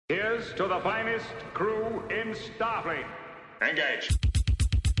Here's to the finest crew in Starfleet. Engage.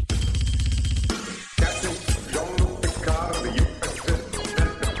 Captain Jean-Luc Picard of the USS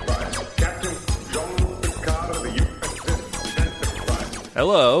Enterprise. Captain Jean-Luc Picard of the USS Enterprise.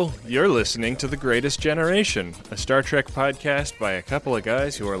 Hello, you're listening to The Greatest Generation, a Star Trek podcast by a couple of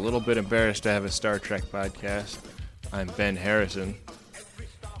guys who are a little bit embarrassed to have a Star Trek podcast. I'm Ben Harrison.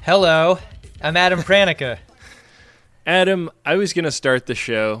 Hello, I'm Adam Pranica. Adam, I was going to start the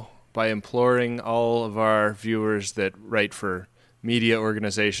show by imploring all of our viewers that write for media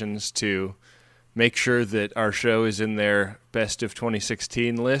organizations to make sure that our show is in their best of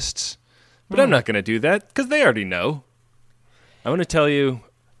 2016 lists. But I'm not going to do that because they already know. I want to tell you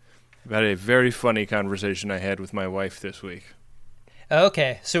about a very funny conversation I had with my wife this week.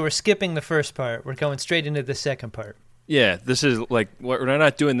 Okay, so we're skipping the first part. We're going straight into the second part. Yeah, this is like, we're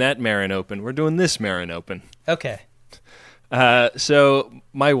not doing that Marin Open. We're doing this Marin Open. Okay. So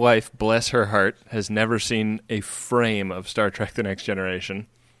my wife, bless her heart, has never seen a frame of Star Trek The Next Generation,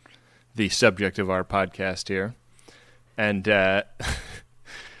 the subject of our podcast here. And I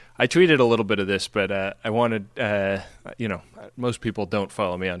tweeted a little bit of this, but I wanted, most people don't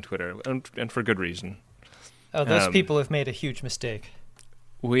follow me on Twitter, and for good reason. Oh, those people have made a huge mistake.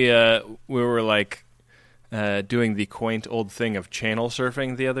 We were like doing the quaint old thing of channel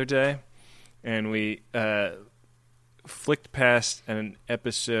surfing the other day, and we flicked past an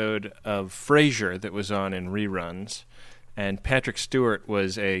episode of Frasier that was on in reruns, and Patrick Stewart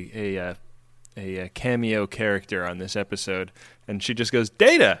was a cameo character on this episode, and she just goes,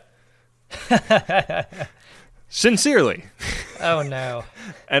 "Data!" Sincerely. Oh, no.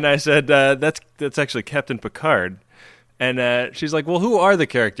 And I said, that's actually Captain Picard. And she's like, well, who are the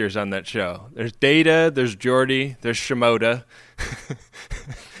characters on that show? There's Data, there's Geordi, there's Shimoda.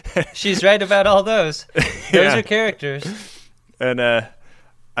 She's right about all those. Those are characters. And I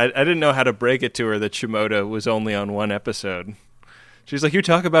didn't know how to break it to her that Shimoda was only on one episode. She's like, you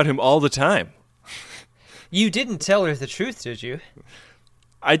talk about him all the time. You didn't tell her the truth, did you?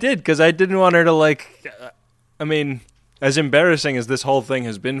 I did, because I didn't want her to, as embarrassing as this whole thing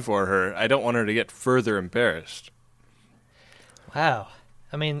has been for her, I don't want her to get further embarrassed. Wow.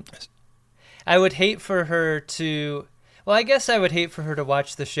 I would hate for her to... Well, I guess I would hate for her to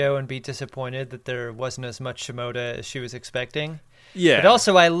watch the show and be disappointed that there wasn't as much Shimoda as she was expecting. Yeah. But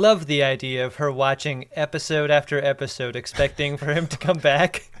also, I love the idea of her watching episode after episode, expecting for him to come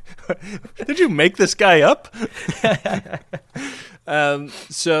back. Did you make this guy up?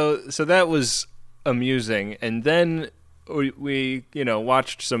 So that was amusing. And then we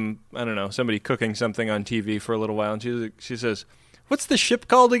watched somebody cooking something on TV for a little while. And she says, what's the ship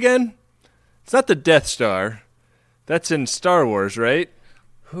called again? It's not the Death Star. That's in Star Wars, right?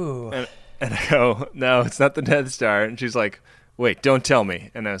 Ooh. And I go, no, it's not the Death Star. And she's like, wait, don't tell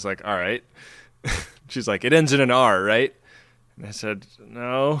me. And I was like, all right. She's like, it ends in an R, right? And I said,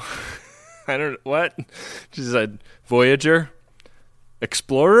 no. I don't, what? She said, Voyager?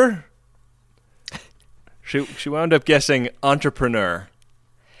 Explorer? She wound up guessing entrepreneur,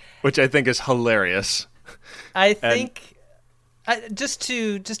 which I think is hilarious. I think... Just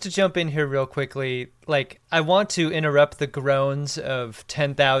to jump in here real quickly, I want to interrupt the groans of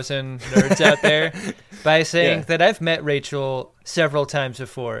 10,000 nerds out there by saying that I've met Rachel several times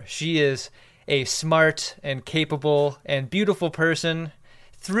before. She is a smart and capable and beautiful person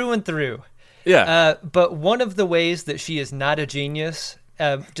through and through. Yeah. But one of the ways that she is not a genius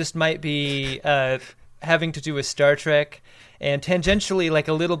just might be having to do with Star Trek and tangentially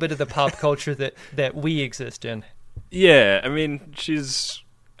a little bit of the pop culture that we exist in. Yeah, she's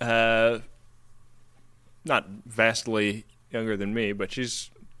not vastly younger than me, but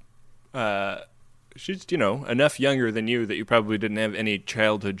she's enough younger than you that you probably didn't have any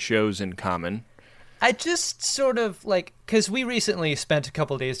childhood shows in common. I just sort of because we recently spent a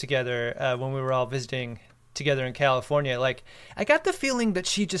couple days together when we were all visiting together in California. I got the feeling that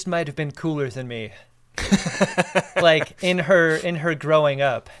she just might have been cooler than me, in her growing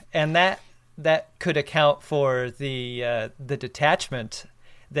up, and that could account for the detachment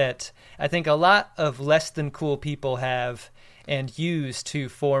that I think a lot of less than cool people have and use to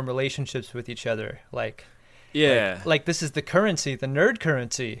form relationships with each other. This is the currency, the nerd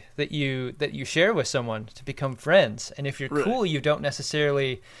currency that you share with someone to become friends. And if you're cool, you don't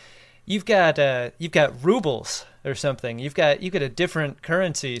necessarily. You've got rubles or something. You've got a different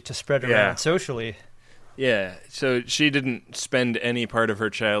currency to spread around socially. Yeah, so she didn't spend any part of her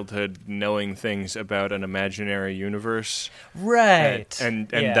childhood knowing things about an imaginary universe. Right. And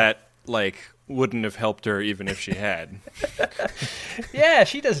that, wouldn't have helped her even if she had. Yeah,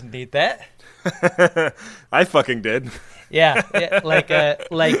 she doesn't need that. I fucking did. Yeah,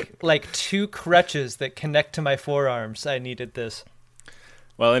 like two crutches that connect to my forearms. I needed this.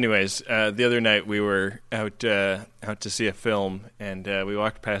 Well, anyways, the other night we were out to see a film, and we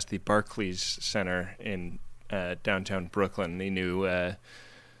walked past the Barclays Center in downtown Brooklyn, the new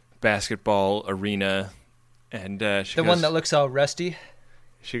basketball arena, and the one that looks all rusty.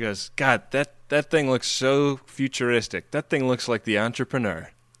 She goes, God, that thing looks so futuristic. That thing looks like the Entrepreneur.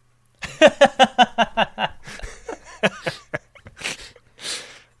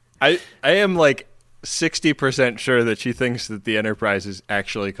 I am like 60% sure that she thinks that the Enterprise is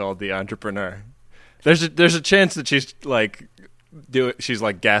actually called the Entrepreneur. There's a chance that she's like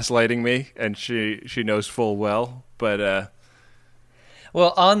gaslighting me, and she knows full well. But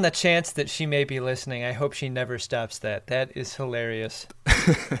well, on the chance that she may be listening, I hope she never stops that. That is hilarious.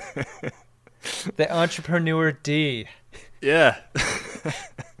 The Entrepreneur D. Yeah.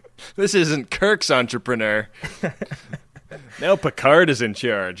 This isn't Kirk's Entrepreneur. Now Picard is in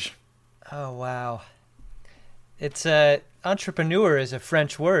charge. Oh, wow. It's entrepreneur is a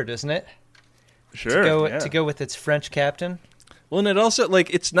French word, isn't it? Sure. To go with its French captain. Well, and it also,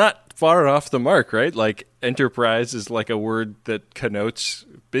 like, it's not far off the mark, right? Like, enterprise is like a word that connotes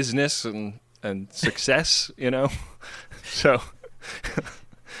business and success, you know? So,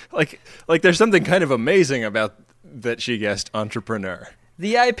 like there's something kind of amazing about that she guessed entrepreneur.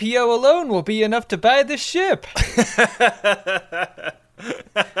 The IPO alone will be enough to buy the ship.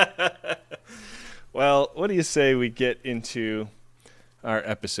 Well, what do you say we get into our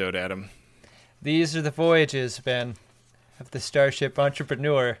episode, Adam? These are the voyages, Ben, of the Starship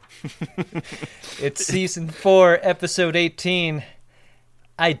Entrepreneur. It's Season 4, Episode 18,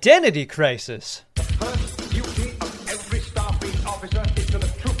 Identity Crisis. The first duty of every Starfleet officer is to the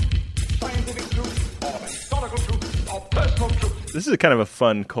truth. Scientific truth, or historical truth, or personal truth. This is kind of a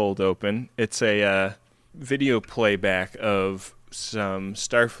fun cold open. It's a video playback of some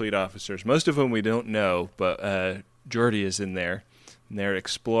Starfleet officers, most of whom we don't know, but Geordi is in there, and they're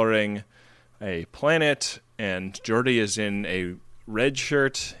exploring a planet, and Geordi is in a red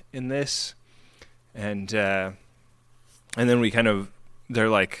shirt in this, and then they're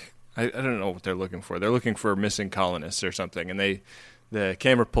like, I don't know what they're looking for. They're looking for missing colonists or something, and the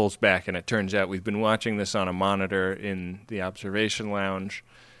camera pulls back, and it turns out we've been watching this on a monitor in the observation lounge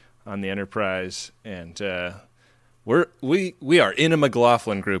on the Enterprise, and we are in a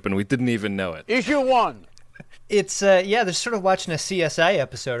McLaughlin group, and we didn't even know it. Issue 1. It's they're sort of watching a CSI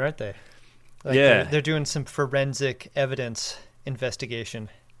episode, aren't they? Like yeah, they're doing some forensic evidence investigation.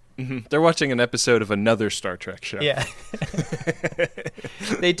 Mm-hmm. They're watching an episode of another Star Trek show. Yeah,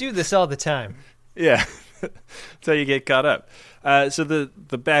 they do this all the time. Yeah, that's how you get caught up. So the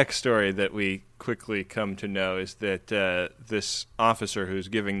backstory that we quickly come to know is that this officer who's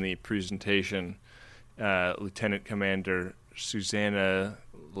giving the presentation, Lieutenant Commander Susanna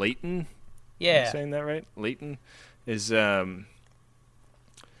Layton. Yeah, Am I saying that right? Layton is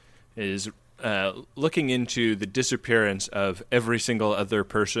looking into the disappearance of every single other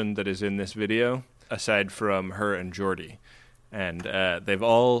person that is in this video, aside from her and Geordi. And they've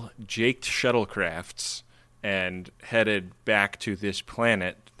all jaked shuttlecrafts and headed back to this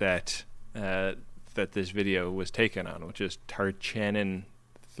planet that this video was taken on, which is Tarchanin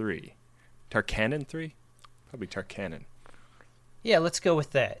 3. Tarchanin 3? Probably Tarchanin. Yeah, let's go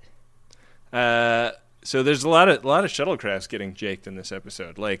with that. So there's a lot of shuttlecrafts getting jaked in this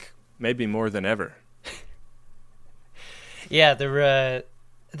episode, like maybe more than ever. Yeah, they're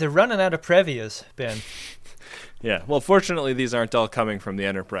running out of Previas, Ben. Yeah, well, fortunately, these aren't all coming from the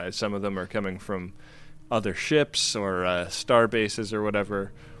Enterprise. Some of them are coming from other ships or star bases or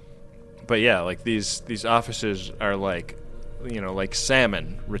whatever. But yeah, like these officers are like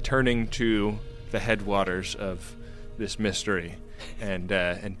salmon returning to the headwaters of this mystery and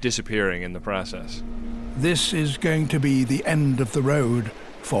disappearing in the process. This is going to be the end of the road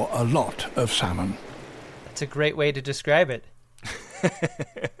for a lot of salmon. That's a great way to describe it.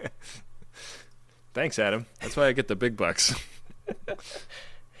 Thanks, Adam. That's why I get the big bucks.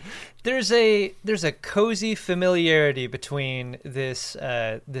 There's a cozy familiarity between this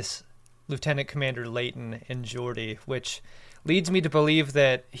Lieutenant Commander Layton and Geordi, which leads me to believe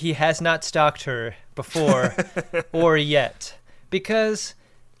that he has not stalked her before or yet, because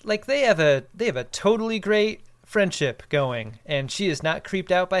like they have a totally great friendship going, and she is not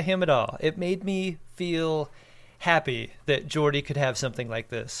creeped out by him at all. It made me feel happy that Geordi could have something like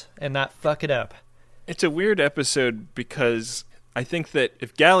this and not fuck it up. It's a weird episode because I think that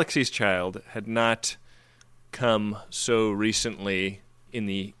if Galaxy's Child had not come so recently in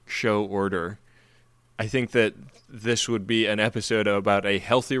the show order, I think that this would be an episode about a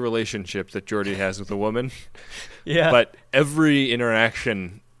healthy relationship that Geordi has with a woman. Yeah. But every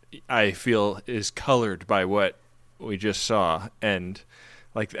interaction, I feel, is colored by what we just saw. And,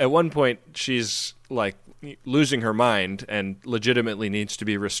 like, at one point, she's, like, losing her mind and legitimately needs to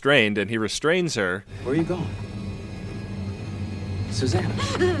be restrained, and he restrains her. Where are you going? Susanna.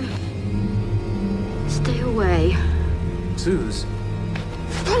 Stay away. Suze.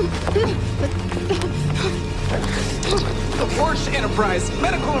 The Porsche Enterprise,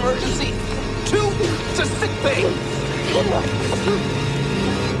 medical emergency. 2 to sick bay.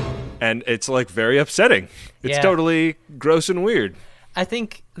 And it's, like, very upsetting. It's totally gross and weird. I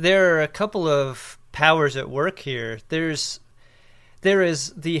think there are a couple of powers at work here. There is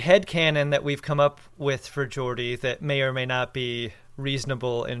the headcanon that we've come up with for Geordi that may or may not be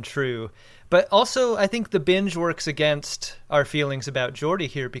reasonable and true. But also, I think the binge works against our feelings about Geordi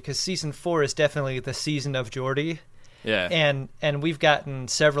here, because season 4 is definitely the season of Geordi. Yeah. And we've gotten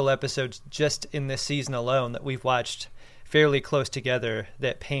several episodes just in this season alone that we've watched fairly close together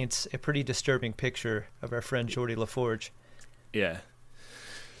that paints a pretty disturbing picture of our friend Geordi LaForge. Yeah.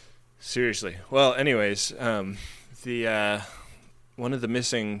 Seriously. Well, anyways, the one of the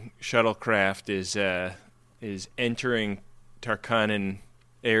missing shuttlecraft is entering Tarkanan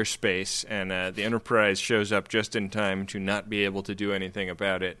airspace, and the Enterprise shows up just in time to not be able to do anything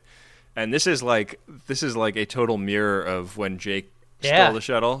about it. And this is like a total mirror of when Jake stole the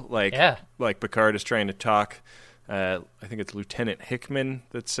shuttle. Like Picard is trying to talk. I think it's Lieutenant Hickman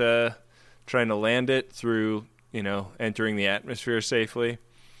that's trying to land it through, entering the atmosphere safely.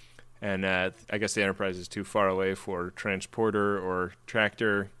 And I guess the Enterprise is too far away for transporter or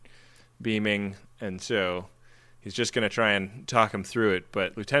tractor beaming, and so he's just going to try and talk him through it.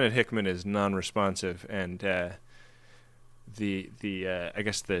 But Lieutenant Hickman is non-responsive, and I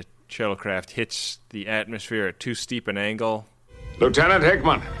guess the shuttlecraft hits the atmosphere at too steep an angle. Lieutenant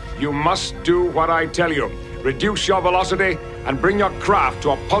Hickman, you must do what I tell you. Reduce your velocity and bring your craft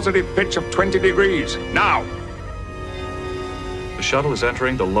to a positive pitch of 20 degrees. Now! The shuttle is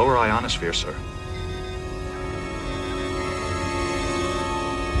entering the lower ionosphere, sir.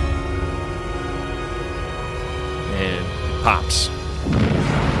 And it pops.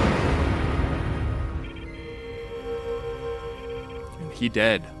 And he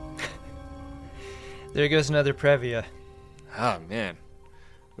dead. There goes another Previa. Oh man,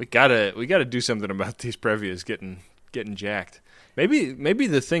 we gotta do something about these Previas getting jacked. Maybe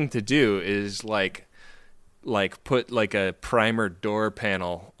the thing to do is like put like a primer door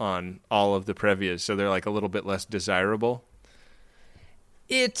panel on all of the Previas so they're like a little bit less desirable.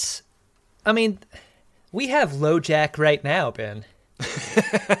 We have low jack right now, Ben.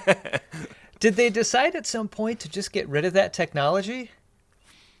 Did they decide at some point to just get rid of that technology?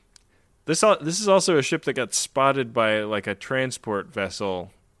 This is also a ship that got spotted by like a transport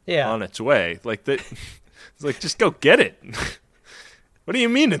vessel on its way. Like that, it's like, just go get it. What do you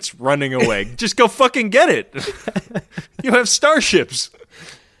mean it's running away? Just go fucking get it. You have starships.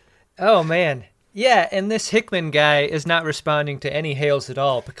 Oh man. Yeah, and this Hickman guy is not responding to any hails at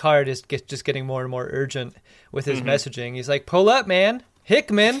all. Picard is just getting more and more urgent with his messaging. He's like, pull up, man.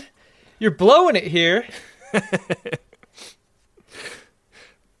 Hickman, you're blowing it here.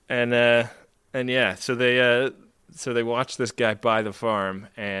 And yeah, so they watch this guy buy the farm,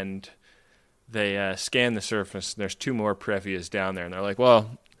 and they scan the surface. And there's 2 more Previas down there, and they're like,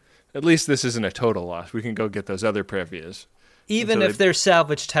 well, at least this isn't a total loss. We can go get those other Previas. Even if they're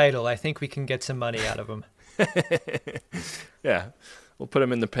salvage title, I think we can get some money out of them. Yeah, we'll put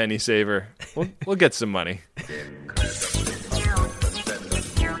them in the penny saver. We'll get some money.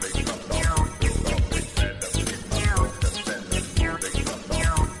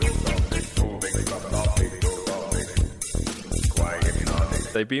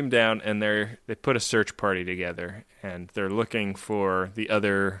 They beam down, and they put a search party together, and they're looking for the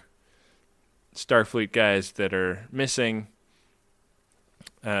other Starfleet guys that are missing.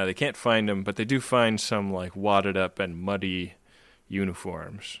 They can't find them, but they do find some like wadded up and muddy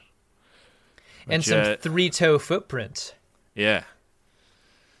uniforms. And some 3-toe footprints. Yeah.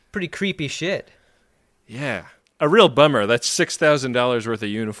 Pretty creepy shit. Yeah. A real bummer. That's $6,000 worth of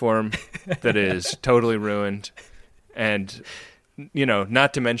uniform that is totally ruined. And,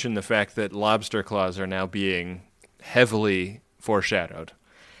 not to mention the fact that lobster claws are now being heavily foreshadowed.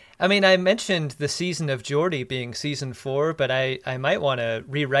 I mean, I mentioned the season of Geordi being season 4, but I might want to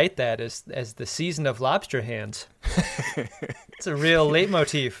rewrite that as the season of lobster hands. It's a real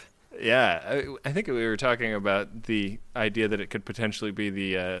leitmotif. Yeah, I think we were talking about the idea that it could potentially be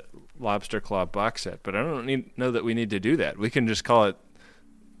the lobster claw box set, but I don't know that we need to do that. We can just call it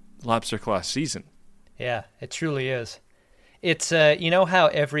Lobster Claw season. Yeah, it truly is. It's you know how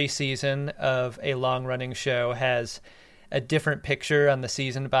every season of a long-running show has a different picture on the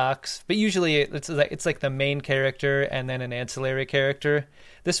season box, but usually it's like the main character and then an ancillary character.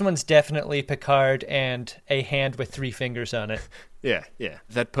 This one's definitely Picard and a hand with 3 fingers on it. Yeah.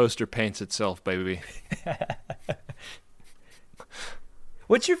 That poster paints itself, baby.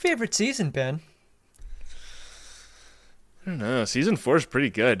 What's your favorite season, Ben? I don't know. Season 4 is pretty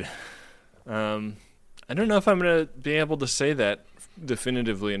good. I don't know if I'm going to be able to say that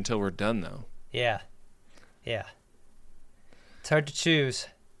definitively until we're done, though. Yeah. It's hard to choose.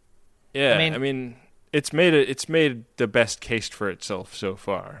 Yeah, I mean it's made the best case for itself so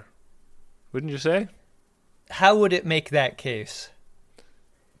far. Wouldn't you say? How would it make that case?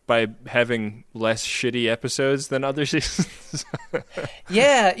 By having less shitty episodes than other seasons.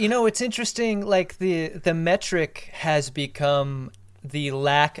 Yeah, it's interesting, like the metric has become the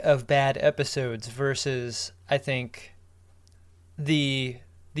lack of bad episodes versus, I think, the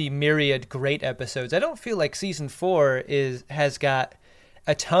myriad great episodes. I don't feel like season 4 has got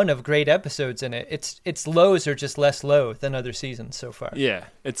a ton of great episodes in it. Its lows are just less low than other seasons so far. Yeah,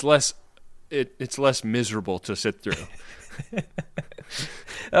 it's less miserable to sit through.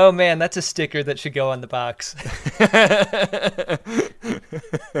 Oh man, that's a sticker that should go on the box.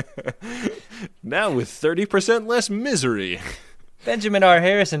 Now with 30% less misery. Benjamin R.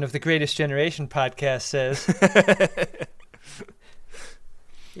 Harrison of the Greatest Generation podcast says,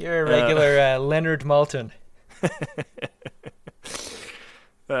 "You're a regular Leonard Maltin."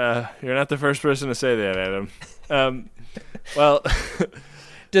 You're not the first person to say that, Adam. Well,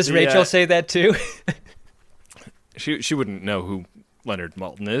 does Rachel say that too? She wouldn't know who Leonard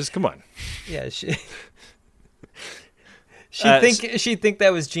Maltin is. Come on. Yeah, she'd think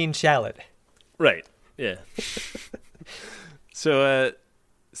that was Gene Shalit. Right. Yeah. So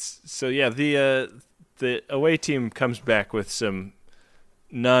yeah, the away team comes back with some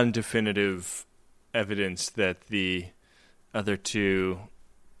non-definitive evidence that the other 2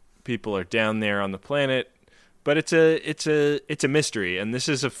 people are down there on the planet, but it's a mystery, and this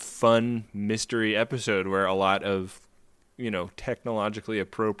is a fun mystery episode where a lot of technologically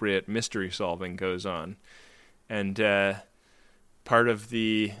appropriate mystery solving goes on, and part of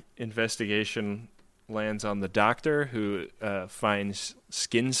the investigation lands on the doctor, who finds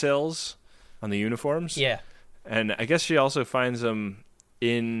skin cells on the uniforms. Yeah. And I guess she also finds them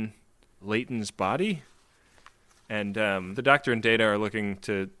in Leighton's body. And the doctor and Data are looking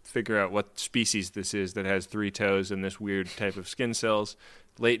to figure out what species this is that has 3 toes and this weird type of skin cells.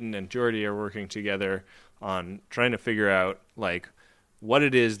 Leighton and Geordi are working together on trying to figure out, like, what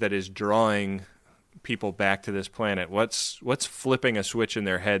it is that is drawing people back to this planet. What's flipping a switch in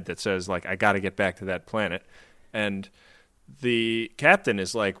their head that says, like, I got to get back to that planet. And the captain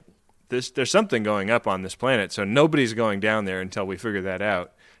is like, there's something going up on this planet, so nobody's going down there until we figure that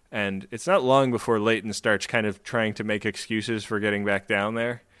out. And it's not long before Leighton starts kind of trying to make excuses for getting back down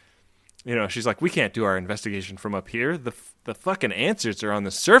there. She's like, we can't do our investigation from up here. The fucking answers are on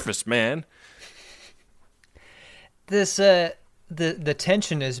the surface, man. This the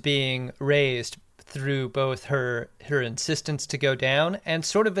tension is being raised through both her insistence to go down and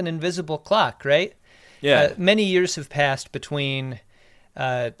sort of an invisible clock, right? Yeah. Many years have passed between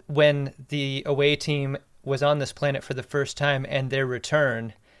when the away team was on this planet for the first time and their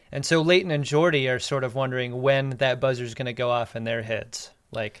return. And so Leighton and Geordi are sort of wondering when that buzzer's going to go off in their heads.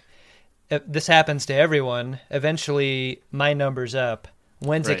 Like, this happens to everyone. Eventually, my number's up.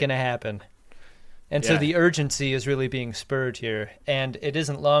 When's it going to happen? And so the urgency is really being spurred here. And it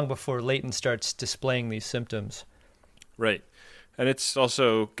isn't long before Leighton starts displaying these symptoms. Right. And it's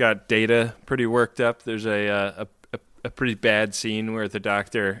also got Data pretty worked up. There's a pretty bad scene where the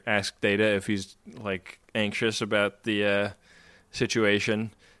doctor asks Data if he's, like, anxious about the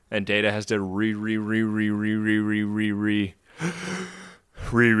situation. And Data has to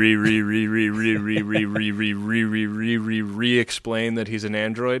re-explain that he's an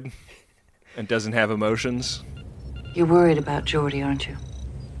android and doesn't have emotions. You're worried about Geordi, aren't you?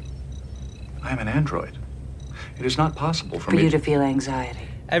 I am an android. It is not possible for For me you to feel anxiety.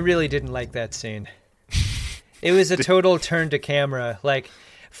 I really didn't like that scene. It was a total turn to camera. Like,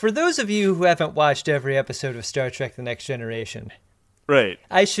 for those of you who haven't watched every episode of Star Trek The Next Generation, right,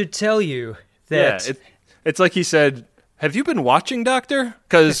 I should tell you that... Yeah, it's like he said, have you been watching, Doctor?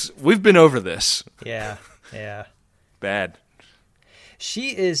 Because we've been over this. Yeah. Bad.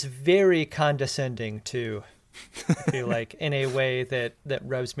 She is very condescending, too. I feel like, in a way that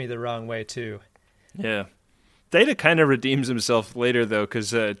rubs me the wrong way, too. Yeah. Data kind of redeems himself later, though,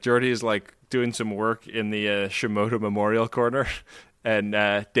 because Geordi is, like, doing some work in the Shimoda Memorial Corner, and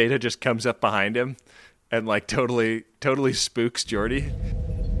Data just comes up behind him and like totally spooks Geordi.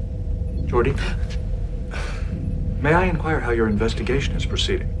 Geordi, may I inquire how your investigation is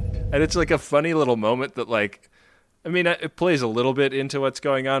proceeding? And it's like a funny little moment that, like, I mean, it plays a little bit into what's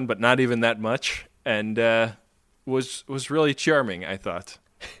going on, but not even that much, and was really charming, I thought.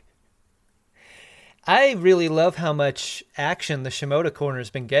 I really love how much action the Shimoda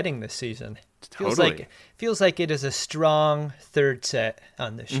Corner's been getting this season. Totally. Feels like it is a strong third set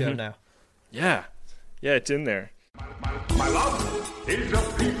on this show now. Yeah, it's in there. My love is a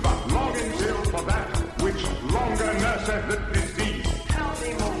fever, longing still for that which longer nurseth the disease.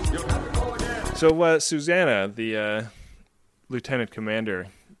 You'll have to go again. So Susanna, the lieutenant commander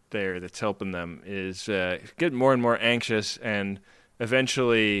there that's helping them, is getting more and more anxious, and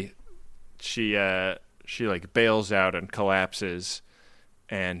eventually she like bails out and collapses,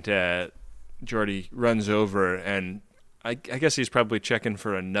 and Geordi runs over, and I guess he's probably checking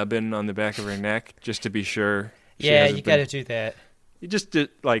for a nubbin on the back of her neck just to be sure. Yeah, you got to do that. You just did,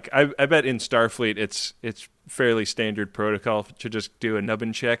 like, I bet in Starfleet it's fairly standard protocol to just do a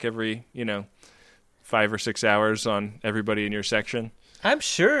nubbin check every 5 or 6 hours on everybody in your section. I'm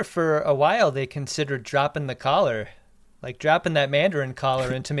sure for a while they considered dropping the collar, like dropping that Mandarin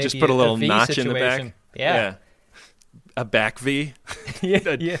collar into maybe just put a little V notch situation. in the back. Yeah. A back V.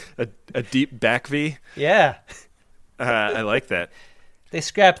 Yeah. A deep back V. Yeah. I like that. They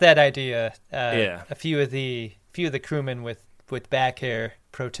scrapped that idea. Yeah. A few of the crewmen with back hair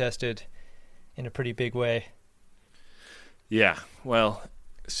protested in a pretty big way. Yeah. Well,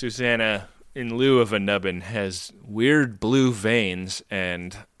 Susanna, in lieu of a nubbin, has weird blue veins,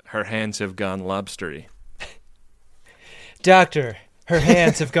 and her hands have gone lobstery. Doctor, her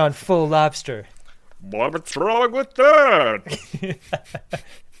hands have gone full lobster. What's wrong with that?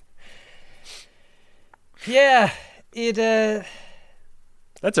 Yeah, it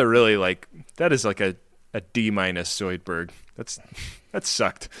That's a really, like, that is like a D- Zoidberg. That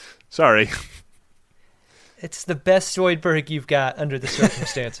sucked. Sorry. it's the best Zoidberg you've got under the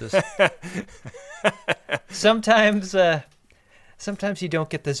circumstances. Sometimes you don't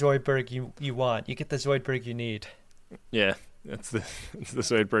get the Zoidberg you want. You get the Zoidberg you need. Yeah, that's the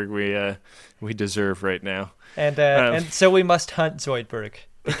Zoidberg we deserve right now. And so we must hunt Zoidberg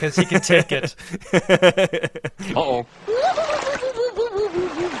because he can take it. Uh-oh.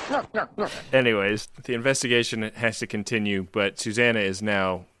 Anyways, the investigation has to continue, but Susanna is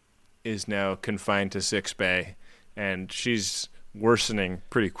now confined to 6 Bay, and she's worsening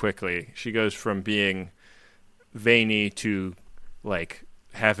pretty quickly. She goes from being veiny to, like,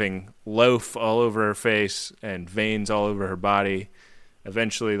 having loaf all over her face and veins all over her body.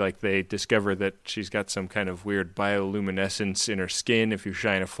 Eventually, like, they discover that she's got some kind of weird bioluminescence in her skin. If you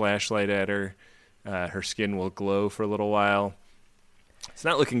shine a flashlight at her, her skin will glow for a little while. It's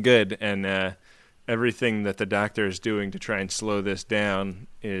not looking good, and everything that the doctor is doing to try and slow this down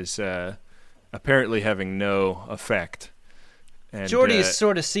is apparently having no effect. And Geordi is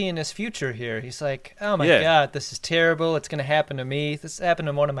sort of seeing his future here. He's like, oh my God, this is terrible. It's going to happen to me. This happened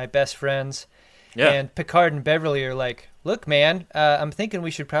to one of my best friends. Yeah. And Picard and Beverly are like, look, man, I'm thinking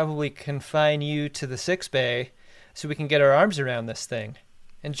we should probably confine you to the 6 Bay so we can get our arms around this thing.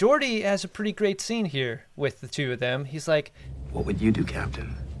 And Geordi has a pretty great scene here with the two of them. He's like, what would you do,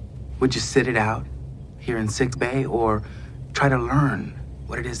 Captain? Would you sit it out here in 6 Bay or try to learn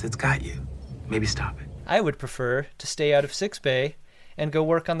what it is that's got you? Maybe stop it. I would prefer to stay out of 6 Bay and go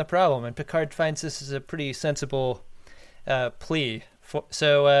work on the problem. And Picard finds this as a pretty sensible plea.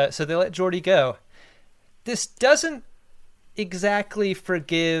 So they let Geordi go. This doesn't exactly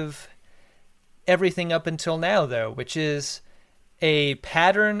forgive everything up until now, though, which is a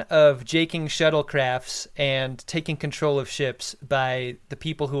pattern of jaking shuttlecrafts and taking control of ships by the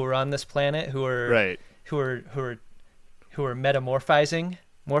people who are on this planet who are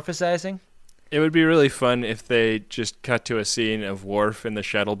morphosizing. It would be really fun if they just cut to a scene of Worf in the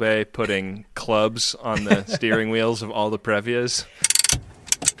shuttle bay putting clubs on the steering wheels of all the Previas.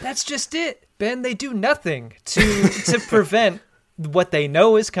 That's just it, Ben. They do nothing to prevent what they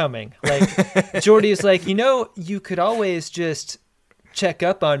know is coming. Like, Geordi is like, you could always just check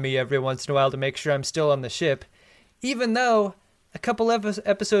up on me every once in a while to make sure I'm still on the ship. Even though a couple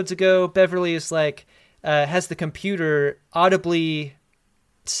episodes ago, Beverly is like, has the computer audibly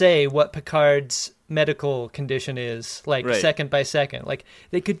say what Picard's medical condition is, like second by second. Like,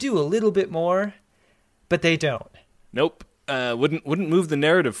 they could do a little bit more, but they don't. Nope. Wouldn't move the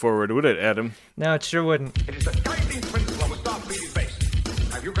narrative forward, would it, Adam? No, it sure wouldn't. It is the guiding principle of a Starfleet is based.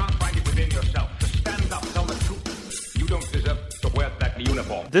 Have you can't find it within yourself to stand up, tell the truth? You don't deserve to wear that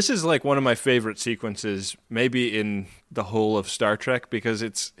uniform. wall. This is like one of my favorite sequences, maybe in the whole of Star Trek, because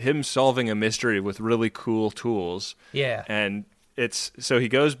it's him solving a mystery with really cool tools. Yeah. And so he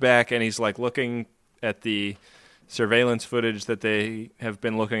goes back and he's like looking at the surveillance footage that they have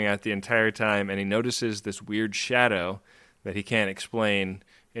been looking at the entire time, and he notices this weird shadow that he can't explain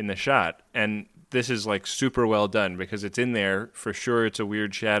in the shot. And this is like super well done because it's in there. For sure it's a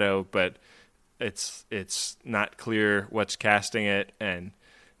weird shadow, but it's not clear what's casting it, and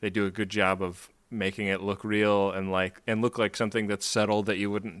they do a good job of making it look real and look like something that's subtle that you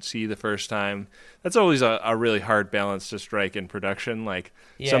wouldn't see the first time. That's always a really hard balance to strike in production,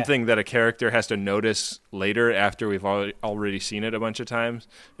 something that a character has to notice later after we've already seen it a bunch of times.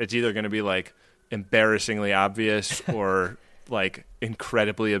 It's either going to be like embarrassingly obvious or like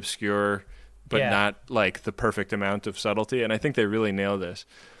incredibly obscure, but not like the perfect amount of subtlety. And I think they really nail this.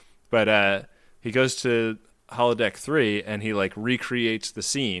 But he goes to holodeck 3 and he like recreates the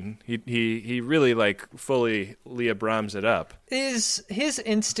scene. He really like fully Leah Brahms it up. Is his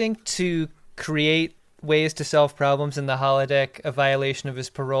instinct to create ways to solve problems in the holodeck a violation of his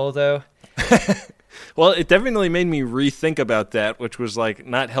parole, though? Well, it definitely made me rethink about that, which was like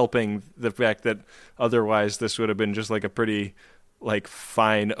not helping the fact that otherwise this would have been just like a pretty like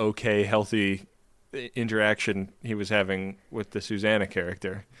fine, okay, healthy interaction he was having with the Susanna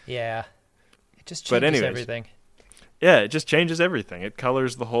character. Yeah. It just changes everything. Yeah, it just changes everything. It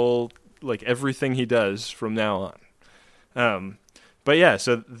colors the whole, like everything he does from now on. But yeah,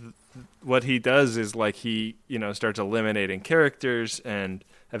 so what he does is like he, starts eliminating characters, and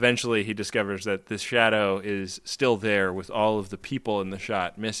eventually he discovers that this shadow is still there with all of the people in the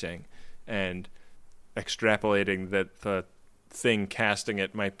shot missing, and extrapolating that the thing casting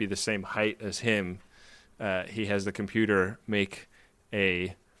it might be the same height as him. He has the computer make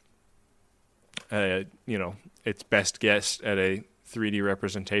its best guess at a 3D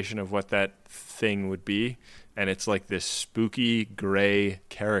representation of what that thing would be, and it's like this spooky gray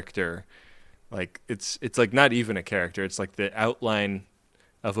character. Like it's like not even a character. It's like the outline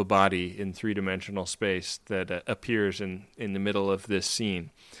of a body in 3-dimensional space that appears in the middle of this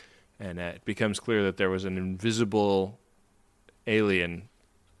scene, and it becomes clear that there was an invisible alien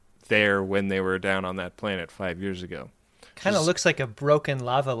there when they were down on that planet 5 years ago. Kind of looks like a broken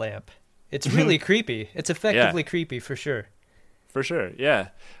lava lamp. It's really creepy. It's effectively creepy for sure. For sure, yeah.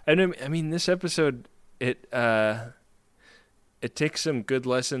 And I mean, this episode, it takes some good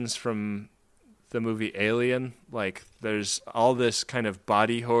lessons from the movie Alien. Like, there's all this kind of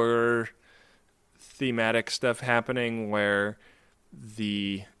body horror thematic stuff happening where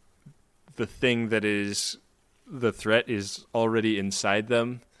the thing that is the threat is already inside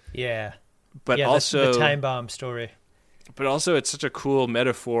them. Yeah. But also the time bomb story. But also, it's such a cool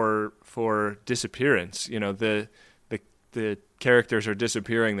metaphor for disappearance. The characters are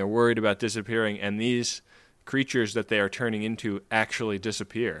disappearing. They're worried about disappearing, and these creatures that they are turning into actually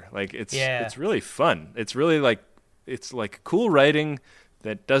disappear. Like it's really fun. It's really it's cool writing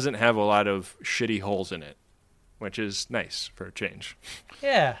that doesn't have a lot of shitty holes in it, which is nice for a change.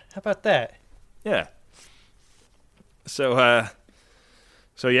 Yeah, how about that? Yeah. So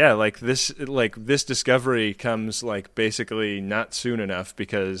yeah, this discovery comes like basically not soon enough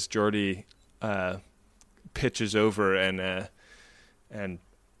because Geordi pitches over and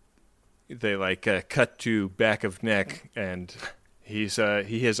they cut to back of neck, and he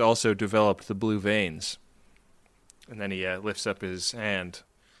has also developed the blue veins, and then he lifts up his hand.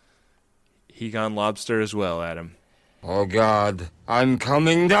 He gone lobster as well, Adam. Oh God, I'm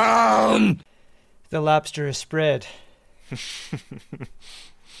coming down. The lobster is spread.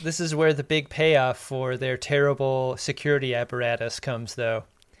 This is where the big payoff for their terrible security apparatus comes, though.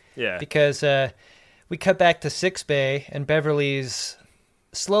 Yeah. Because we cut back to 6 Bay, and Beverly's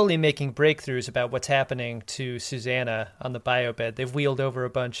slowly making breakthroughs about what's happening to Susanna on the biobed. They've wheeled over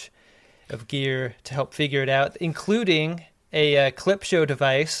a bunch of gear to help figure it out, including a clip show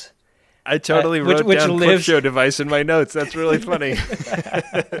device. I totally wrote down clip show device in my notes. That's really funny.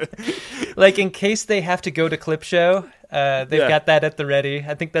 Like, in case they have to go to clip show, they've got that at the ready.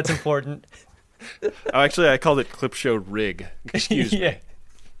 I think that's important. Oh, actually, I called it clip show rig. Excuse me.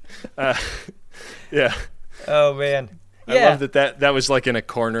 Yeah. Oh man. I love that was like in a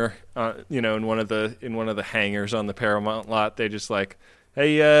corner, in one of the hangars on the Paramount lot. They just like,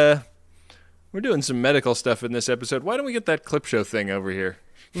 hey, we're doing some medical stuff in this episode. Why don't we get that clip show thing over here?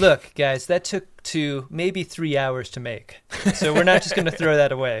 Look, guys, that took maybe 3 hours to make, so we're not just going to throw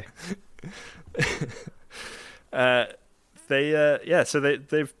that away. So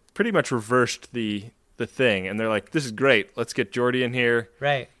they've pretty much reversed the thing, and they're like, this is great. Let's get Geordi in here.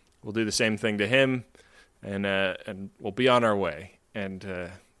 Right. We'll do the same thing to him, and we'll be on our way.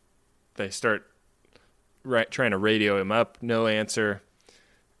 and they start trying to radio him up. No answer.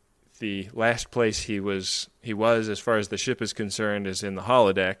 The last place he was, as far as the ship is concerned, is in the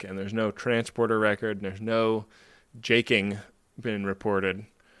holodeck, and there's no transporter record, and there's no jaking been reported.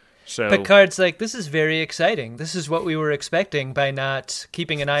 So Picard's like, this is very exciting. This is what we were expecting by not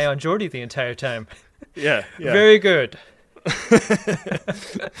keeping an eye on Geordi the entire time. Yeah. Very good.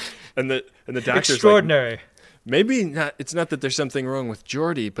 and the doctor's extraordinary. Like, maybe not. It's not that there's something wrong with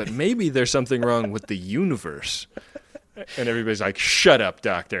Geordi, but maybe there's something wrong with the universe. And everybody's like, shut up,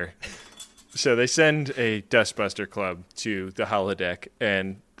 Doctor. So they send a Dustbuster club to the holodeck,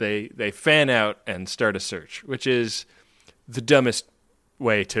 and they fan out and start a search, which is the dumbest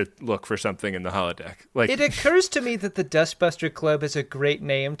way to look for something in the holodeck. Like, it occurs to me that the Dustbuster Club is a great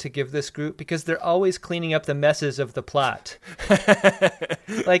name to give this group because they're always cleaning up the messes of the plot.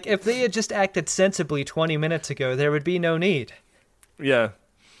 Like, if they had just acted sensibly 20 minutes ago, there would be no need. Yeah.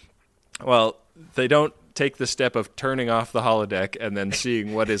 Well, they don't take the step of turning off the holodeck and then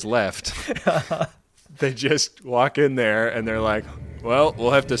seeing what is left. They just walk in there and they're like, well,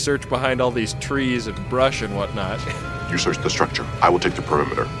 we'll have to search behind all these trees and brush and whatnot. You search the structure. I will take the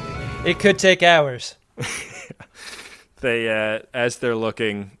perimeter. It could take hours. They, as they're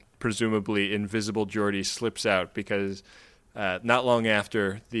looking, presumably invisible Geordi slips out because not long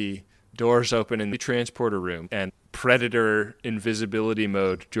after, the doors open in the transporter room and Predator invisibility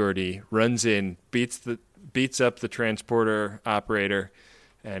mode Geordi runs in, beats up the transporter operator,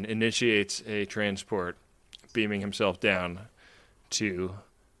 and initiates a transport, beaming himself down to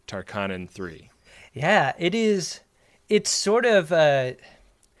Tarkanan 3. Yeah, it's sort of...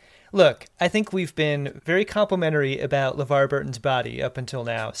 Look, I think we've been very complimentary about LeVar Burton's body up until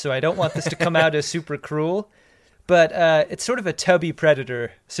now, so I don't want this to come out as super cruel, but it's sort of a tubby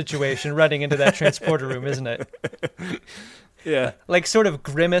Predator situation running into that transporter room, isn't it? Yeah. Like sort of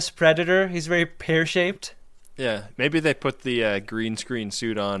grimace Predator. He's very pear-shaped. Yeah, maybe they put the green screen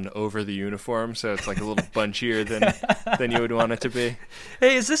suit on over the uniform, so it's like a little bunchier than you would want it to be.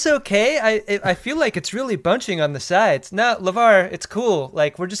 Hey, is this okay? I feel like it's really bunching on the sides. No, LeVar, it's cool.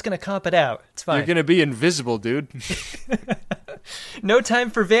 Like, we're just going to comp it out. It's fine. You're going to be invisible, dude. No time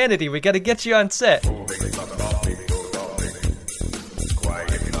for vanity. We got to get you on set.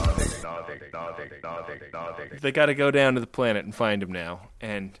 They got to go down to the planet and find him now,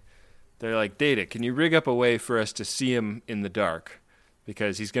 and they're like, Data, can you rig up a way for us to see him in the dark?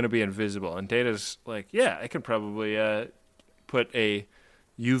 Because he's going to be invisible. And Data's like, yeah, I can probably put a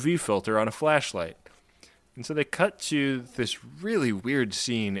UV filter on a flashlight. And so they cut to this really weird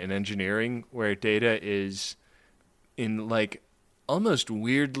scene in engineering where Data is in like almost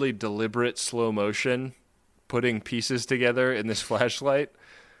weirdly deliberate slow motion putting pieces together in this flashlight.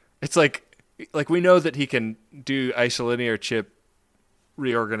 It's like we know that he can do isolinear chip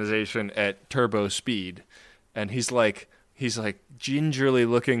reorganization at turbo speed, and he's like gingerly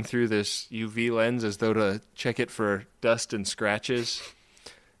looking through this UV lens as though to check it for dust and scratches.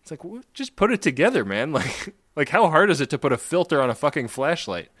 It's like, well, just put it together, man. Like how hard is it to put a filter on a fucking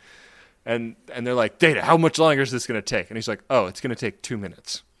flashlight? And they're like, Data, how much longer is this going to take? And he's like, oh, it's going to take 2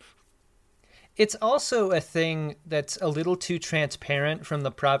 minutes. It's also a thing that's a little too transparent from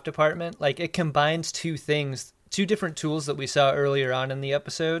the prop department. Like, it combines two different tools that we saw earlier on in the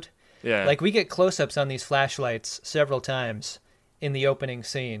episode. Yeah. Like, we get close-ups on these flashlights several times in the opening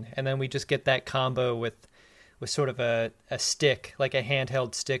scene, and then we just get that combo with sort of a stick, like a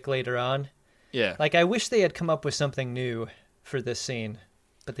handheld stick later on. Yeah. Like, I wish they had come up with something new for this scene,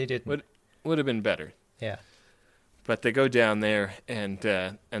 but they didn't. Would have been better. Yeah. But they go down there, and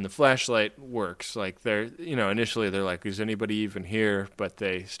the flashlight works. Like, initially they're like, is anybody even here? But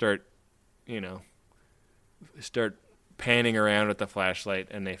they start panning around with the flashlight,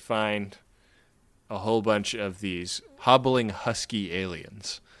 and they find a whole bunch of these hobbling husky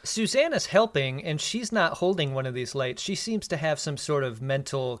aliens. Susanna's helping, and she's not holding one of these lights. She seems to have some sort of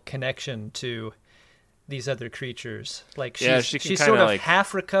mental connection to these other creatures. Like, she's sort of like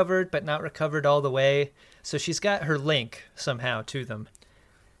half recovered, but not recovered all the way. So she's got her link somehow to them.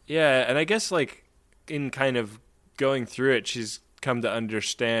 Yeah, and I guess, like, in kind of going through it, she's come to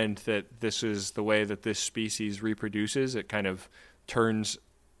understand that this is the way that this species reproduces. It kind of turns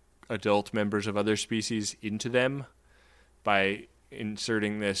adult members of other species into them by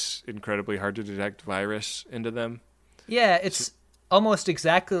inserting this incredibly hard-to-detect virus into them. Yeah, it's almost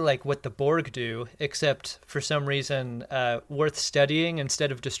exactly like what the Borg do, except for some reason worth studying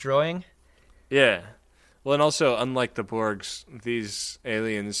instead of destroying. Yeah. Well, and also, unlike the Borgs, these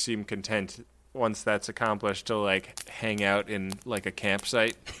aliens seem content, once that's accomplished, to, like, hang out in, like, a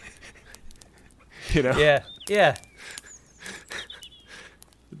campsite. Yeah.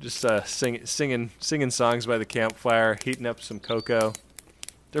 just singing songs by the campfire, heating up some cocoa.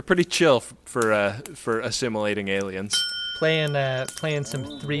 They're pretty chill for assimilating aliens. Playing some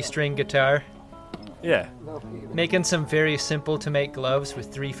 3-string guitar. Yeah. Making some very simple to make gloves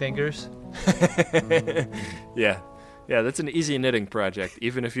with 3 fingers. Yeah. Yeah, that's an easy knitting project,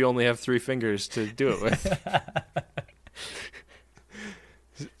 even if you only have 3 fingers to do it with.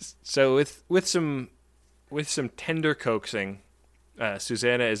 So with some tender coaxing,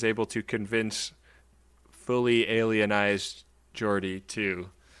 Susanna is able to convince fully alienized Geordi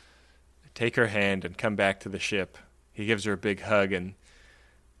to take her hand and come back to the ship. He gives her a big hug, and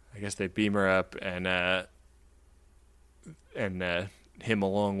I guess they beam her up, and him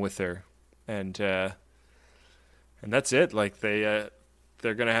along with her, and that's it. Like they're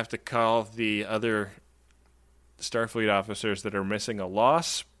gonna have to call the other Starfleet officers that are missing a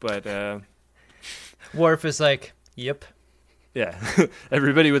loss, but Worf is like, "Yep." Yeah,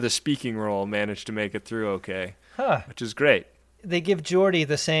 everybody with a speaking role managed to make it through okay, which is great. They give Geordi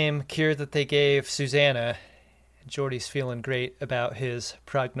the same cure that they gave Susanna. Geordi's feeling great about his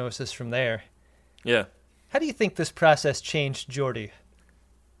prognosis from there. Yeah. How do you think this process changed Geordi?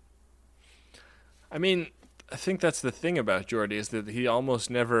 I mean, I think that's the thing about Geordi, is that he almost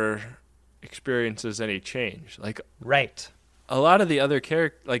never experiences any change. Like, right. A lot of the other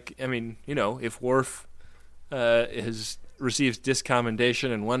characters, like, I mean, you know, if Worf receives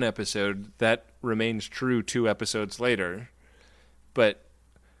discommendation in one episode, that remains true 2 episodes later. But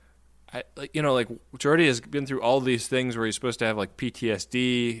Geordi has been through all these things where he's supposed to have like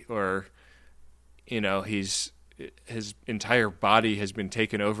PTSD, or, you know, his entire body has been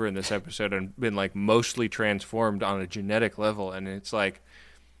taken over in this episode and been like mostly transformed on a genetic level, and it's like,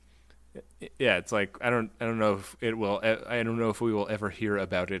 yeah, it's like I don't know if it will. I don't know if we will ever hear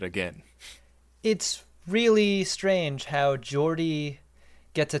about it again. It's really strange how Geordi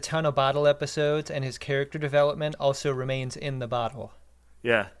gets a ton of bottle episodes and his character development also remains in the bottle.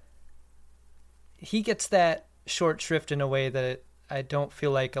 Yeah. He gets that short shrift in a way that I don't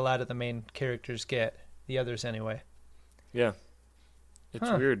feel like a lot of the main characters get. The others, anyway. Yeah. It's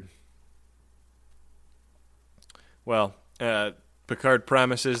weird. Well, Picard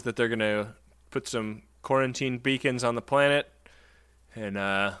promises that they're going to put some quarantine beacons on the planet, and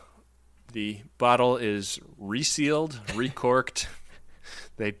the bottle is resealed, recorked.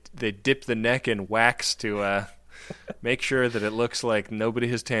 They dip the neck in wax to make sure that it looks like nobody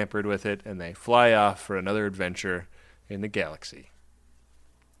has tampered with it, and they fly off for another adventure in the galaxy.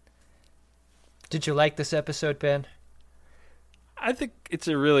 Did you like this episode, Ben? I think it's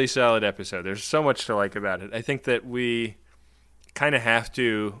a really solid episode. There's so much to like about it. I think that we kind of have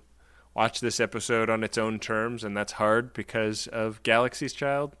to watch this episode on its own terms, and that's hard because of Galaxy's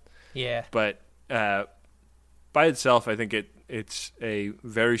Child. Yeah. But by itself, I think it's a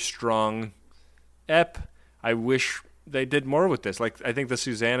very strong ep. I wish they did more with this. Like, I think the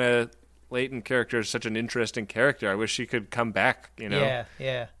Susanna Layton character is such an interesting character. I wish she could come back, you know? Yeah,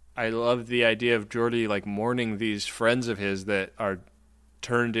 yeah. I love the idea of Geordi, like, mourning these friends of his that are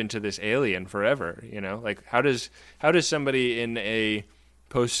turned into this alien forever, you know? Like, how does somebody in a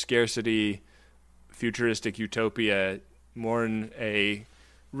post-scarcity futuristic utopia mourn a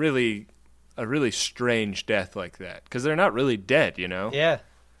really strange death like that? Because they're not really dead, you know? Yeah,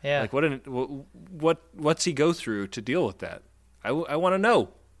 yeah. Like, what's he go through to deal with that? I want to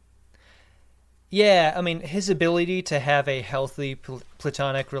know. Yeah, I mean, his ability to have a healthy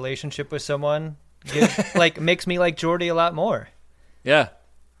platonic relationship with someone makes me like Geordi a lot more. Yeah.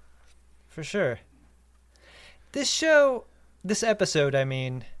 For sure. This episode, I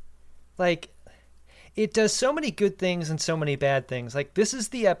mean, like, it does so many good things and so many bad things. Like, this is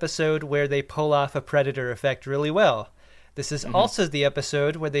the episode where they pull off a Predator effect really well. This is also the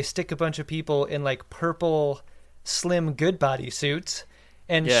episode where they stick a bunch of people in, like, purple, slim, good body suits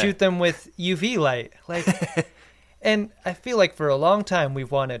and shoot them with UV light. Like, and I feel like for a long time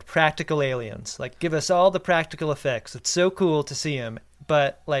we've wanted practical aliens. Like, give us all the practical effects. It's so cool to see them.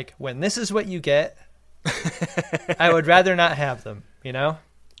 But, like, when this is what you get, I would rather not have them, you know?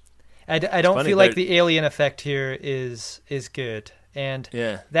 I don't feel like the alien effect here is good. And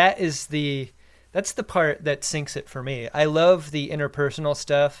that's the part that sinks it for me. I love the interpersonal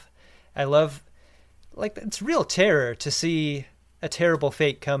stuff. I love, like, it's real terror to see a terrible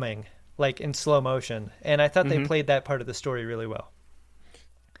fate coming, like, in slow motion. And I thought they played that part of the story really well.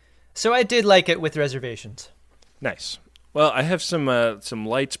 So I did like it with reservations. Nice. Well, I have some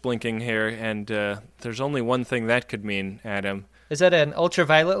lights blinking here, and there's only one thing that could mean, Adam. Is that an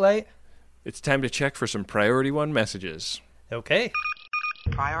ultraviolet light? It's time to check for some Priority 1 messages. Okay.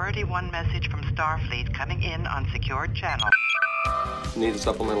 Priority 1 message from Starfleet coming in on secured channel. Need a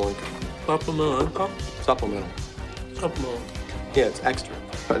supplemental income. Supplemental income? Supplemental. Supplemental. Yeah, it's extra.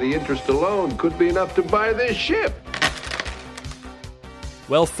 The interest alone could be enough to buy this ship.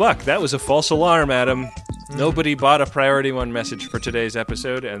 Well, fuck, that was a false alarm, Adam. Nobody bought a Priority 1 message for today's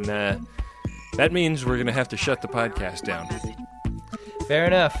episode, and that means we're going to have to shut the podcast down. Fair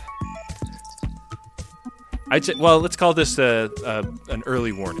enough. I'd say, well, let's call this an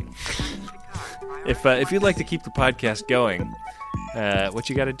early warning. If you'd like to keep the podcast going, what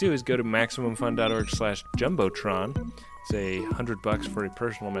you got to do is go to MaximumFun.org/Jumbotron. It's $100 for a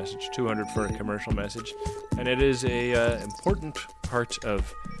personal message, $200 for a commercial message, and it is a important part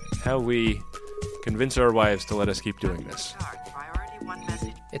of how we convince our wives to let us keep doing this.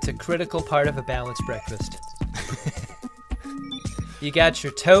 It's a critical part of a balanced breakfast. You got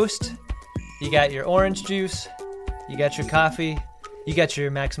your toast, you got your orange juice, you got your coffee, you got your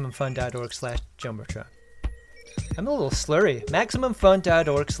MaximumFun.org/Jumbotron. I'm a little slurry.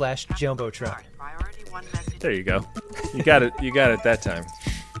 MaximumFun.org/Jumbotron. There you go. You got it that time.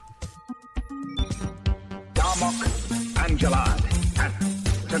 Darmok, Angelad, and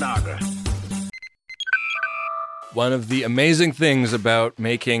Tanagra. One of the amazing things about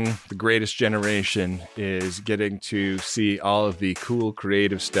making The Greatest Generation is getting to see all of the cool,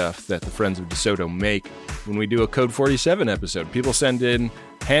 creative stuff that the Friends of DeSoto make when we do a Code 47 episode. People send in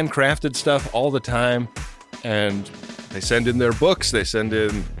handcrafted stuff all the time, and they send in their books, they send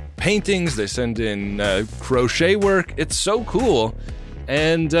in paintings, they send in crochet work. It's so cool.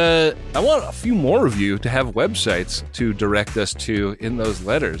 And I want a few more of you to have websites to direct us to in those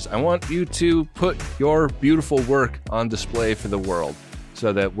letters. I want you to put your beautiful work on display for the world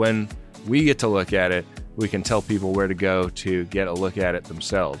so that when we get to look at it, we can tell people where to go to get a look at it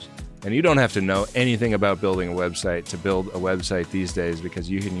themselves. And you don't have to know anything about building a website to build a website these days, because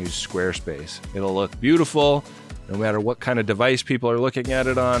you can use Squarespace. It'll look beautiful no matter what kind of device people are looking at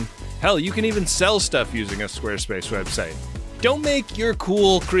it on. Hell, you can even sell stuff using a Squarespace website. Don't make your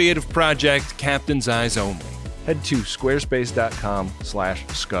cool creative project Captain's Eyes only. Head to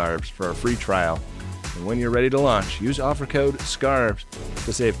squarespace.com/scarves for a free trial. And when you're ready to launch, use offer code SCARVES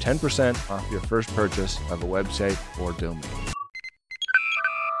to save 10% off your first purchase of a website or domain.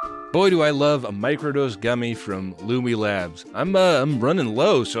 Boy, do I love a microdose gummy from Lumi Labs. I'm running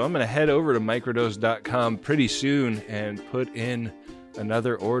low, so I'm going to head over to microdose.com pretty soon and put in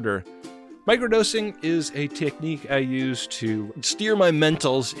another order. Microdosing is a technique I use to steer my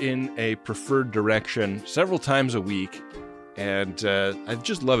mentals in a preferred direction several times a week. And I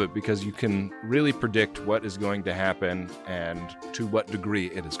just love it because you can really predict what is going to happen and to what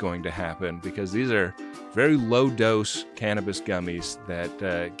degree it is going to happen, because these are very low-dose cannabis gummies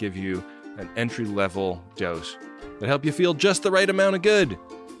that give you an entry-level dose that help you feel just the right amount of good.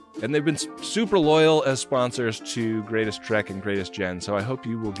 And they've been super loyal as sponsors to Greatest Trek and Greatest Gen, so I hope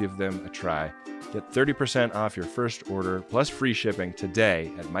you will give them a try. Get 30% off your first order plus free shipping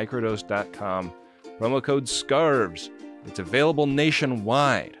today at microdose.com. Promo code SCARVES. It's available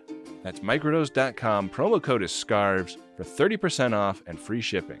nationwide. That's microdose.com. Promo code is SCARVES for 30% off and free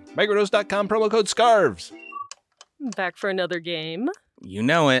shipping. Microdose.com, promo code SCARVES. Back for another game. You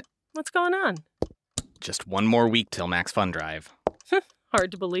know it. What's going on? Just one more week till Max Fun Drive.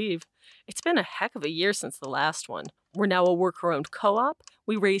 Hard to believe. It's been a heck of a year since the last one. We're now a worker-owned co-op.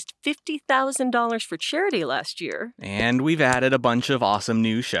 We raised $50,000 for charity last year. And we've added a bunch of awesome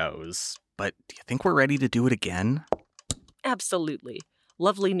new shows. But do you think we're ready to do it again? Absolutely.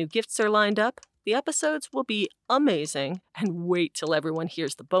 Lovely new gifts are lined up. The episodes will be amazing. And wait till everyone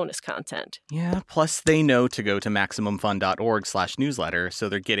hears the bonus content. Yeah, plus they know to go to MaximumFun.org/newsletter, so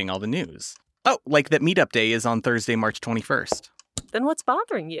they're getting all the news. Oh, like that meetup day is on Thursday, March 21st. Then what's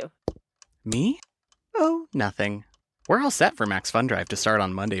bothering you? Me? Oh, nothing. We're all set for Max Fun Drive to start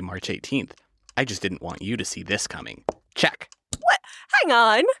on Monday, March 18th. I just didn't want you to see this coming. Check. What? Hang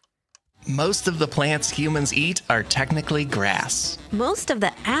on. Most of the plants humans eat are technically grass. Most of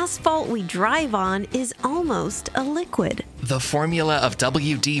the asphalt we drive on is almost a liquid. The formula of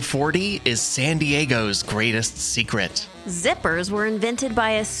WD-40 is San Diego's greatest secret. Zippers were invented by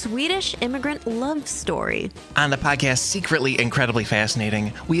a Swedish immigrant love story. On the podcast Secretly Incredibly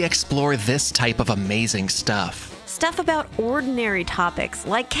Fascinating, we explore this type of amazing stuff. Stuff about ordinary topics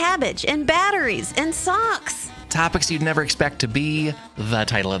like cabbage and batteries and socks. Topics you'd never expect to be the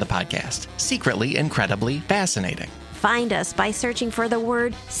title of the podcast. Secretly Incredibly Fascinating. Find us by searching for the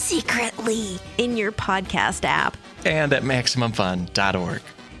word secretly in your podcast app. And at MaximumFun.org.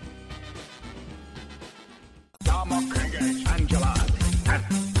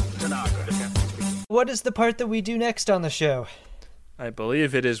 What is the part that we do next on the show? I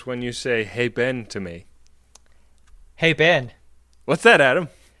believe it is when you say, "Hey, Ben," to me. Hey, Ben. What's that, Adam?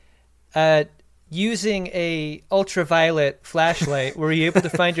 Using a ultraviolet flashlight, were you able to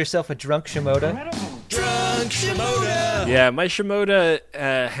find yourself a drunk Shimoda? Drunk Shimoda! Yeah, my Shimoda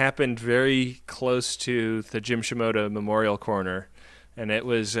happened very close to the Jim Shimoda Memorial Corner, and it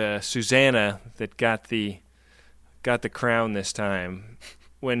was Susanna that got the crown this time.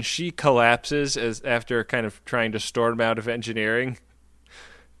 When she collapses after kind of trying to storm out of engineering,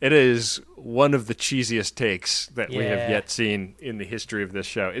 it is one of the cheesiest takes that we have yet seen in the history of this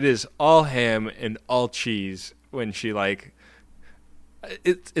show. It is all ham and all cheese when she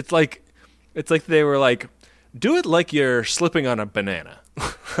it's like they were like, do it like you're slipping on a banana.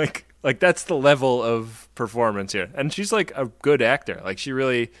 like that's the level of performance here. And she's like a good actor. Like she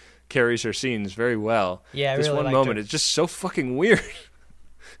really carries her scenes very well. Yeah, I this really one liked moment her. is just so fucking weird.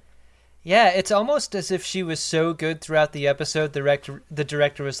 Yeah, it's almost as if she was so good throughout the episode, the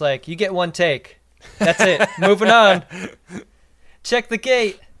director was like, you get one take. That's it. Moving on. Check the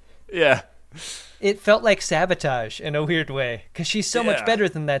gate. Yeah. It felt like sabotage in a weird way, because she's so much better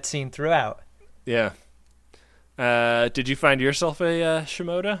than that scene throughout. Yeah. Did you find yourself a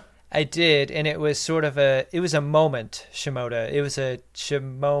Shimoda? I did, and it was sort of a moment Shimoda. It was a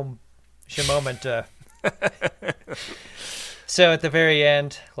moment. So at the very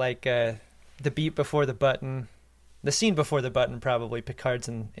end, like the beat before the button, the scene before the button, probably Picard's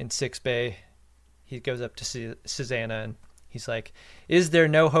in Six Bay. He goes up to Susanna and he's like, "Is there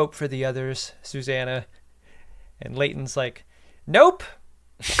no hope for the others, Susanna?" And Leighton's like, "Nope."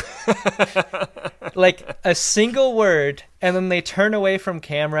 Like a single word, and then they turn away from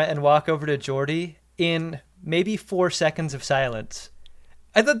camera and walk over to Geordi in maybe 4 seconds of silence.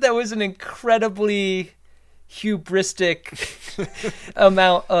 I thought that was an incredibly hubristic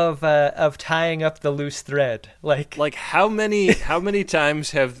amount of tying up the loose thread. Like how many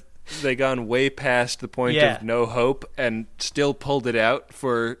times have they gone way past the point of no hope and still pulled it out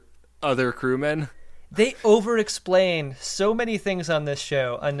for other crewmen? They over-explain so many things on this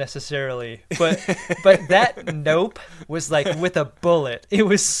show unnecessarily, but that nope was like with a bullet. It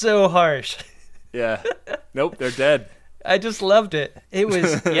was so harsh. Yeah. Nope, they're dead. I just loved it. It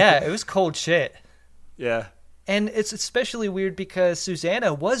was cold shit. Yeah. And it's especially weird because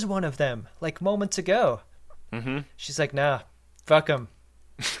Susanna was one of them, like moments ago. Mm-hmm. She's like, nah, fuck him.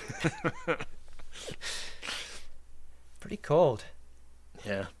 Pretty cold.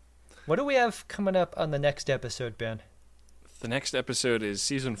 Yeah. What do we have coming up on the next episode, Ben? The next episode is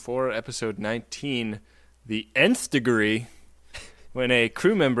Season 4, Episode 19, The Nth Degree, when a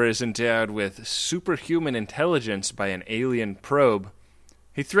crew member is endowed with superhuman intelligence by an alien probe.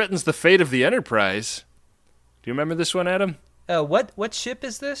 He threatens the fate of the Enterprise. Do you remember this one, Adam? What ship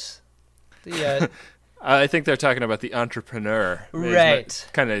is this? The I think they're talking about the Entrepreneur. Right.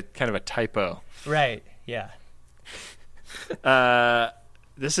 Kind of a typo. Right. Yeah.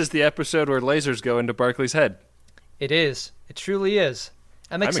 This is the episode where lasers go into Barclay's head. It is. It truly is.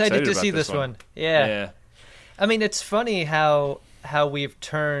 I'm excited to see this one. Yeah. I mean, it's funny how we've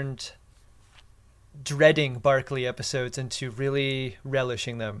turned dreading Barclay episodes into really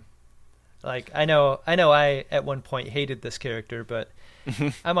relishing them. Like, I know I at one point hated this character, but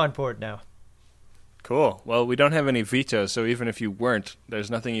I'm on board now. Cool. Well, we don't have any vetoes, so even if you weren't, there's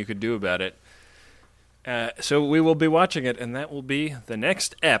nothing you could do about it. So we will be watching it, and that will be the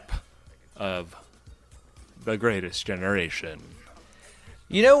next ep of The Greatest Generation.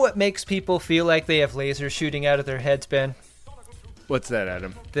 You know what makes people feel like they have lasers shooting out of their heads, Ben? What's that,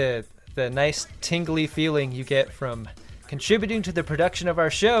 Adam? The nice tingly feeling you get from contributing to the production of our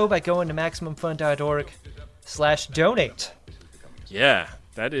show by going to MaximumFun.org/donate. Yeah,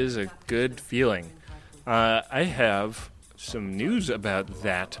 that is a good feeling. I have some news about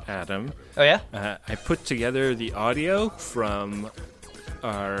that, Adam. Oh, yeah? I put together the audio from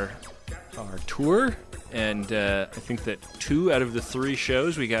our tour, and I think that 2 out of the 3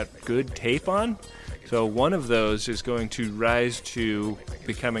 shows we got good tape on. So one of those is going to rise to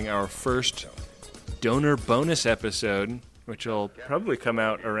becoming our first donor bonus episode, which will probably come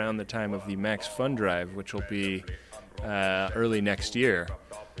out around the time of the Max Fun Drive, which will be early next year.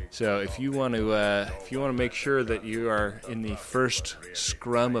 So if you want to make sure that you are in the first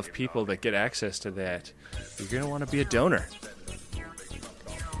scrum of people that get access to that, you're going to want to be a donor.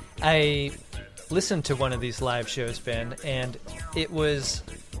 I listened to one of these live shows, Ben, and it was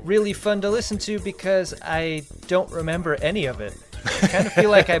really fun to listen to because I don't remember any of it. I kind of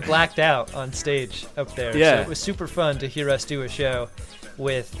feel like I blacked out on stage up there. Yeah. So it was super fun to hear us do a show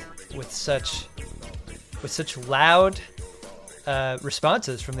with such loud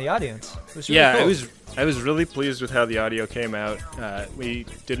responses from the audience. It was really cool. I was really pleased with how the audio came out. We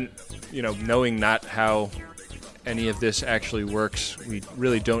didn't, knowing not how any of this actually works, we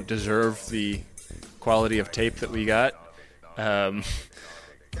really don't deserve the quality of tape that we got. But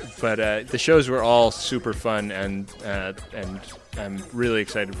the shows were all super fun, and I'm really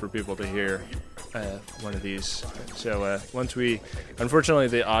excited for people to hear one of these. So unfortunately,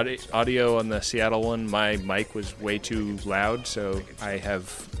 the audio on the Seattle one, my mic was way too loud, so I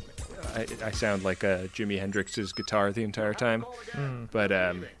sound like Jimi Hendrix's guitar the entire time. But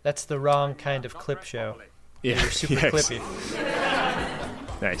that's the wrong kind of clip show. Yeah, you're super clippy.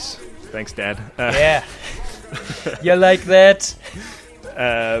 Nice, thanks, Dad. Yeah, you like that?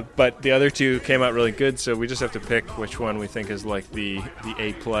 But the other two came out really good, so we just have to pick which one we think is like the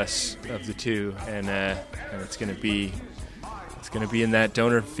A+ of the two, and it's gonna be in that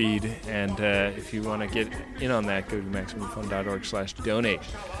donor feed. And if you want to get in on that, go to MaximumFun.org/donate.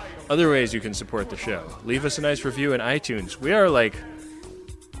 Other ways you can support the show: leave us a nice review in iTunes. We are like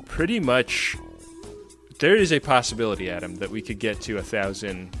pretty much. There is a possibility, Adam, that we could get to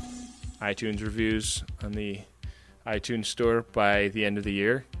 1,000 iTunes reviews on the iTunes store by the end of the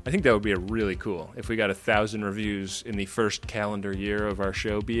year. I think that would be really cool if we got 1,000 reviews in the first calendar year of our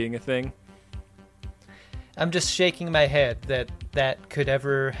show being a thing. I'm just shaking my head that could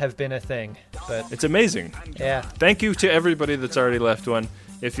ever have been a thing, but it's amazing. Yeah. Thank you to everybody that's already left one.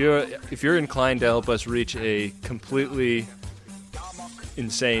 If you're inclined to help us reach a completely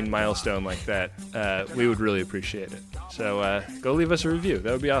insane milestone like that, we would really appreciate it. So go leave us a review.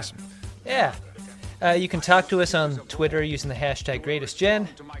 That would be awesome. Yeah. You can talk to us on Twitter using the hashtag GreatestGen.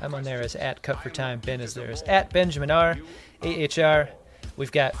 I'm on there as @CutForTime. Ben is there as @BenjaminR, AHR.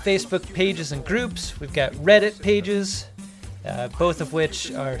 We've got Facebook pages and groups. We've got Reddit pages, both of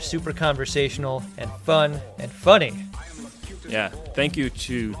which are super conversational and fun and funny. Yeah, thank you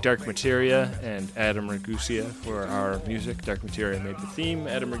to Dark Materia and Adam Ragusia for our music. Dark Materia made the theme.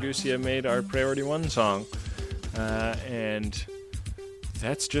 Adam Ragusia made our Priority 1 song. And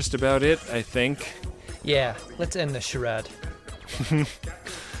that's just about it, I think. Yeah, let's end the charade.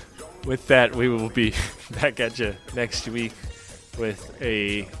 With that, we will be back at you next week with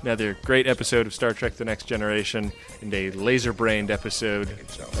another great episode of Star Trek The Next Generation and a laser-brained episode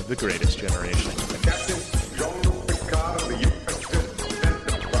of The Greatest Generation.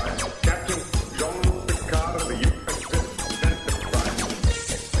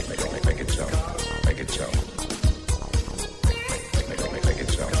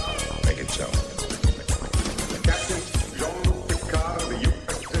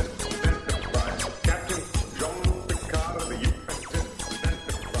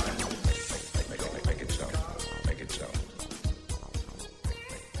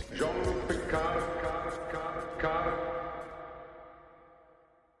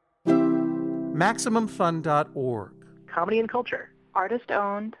 MaximumFun.org. Comedy and culture. Artist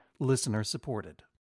owned. Listener supported.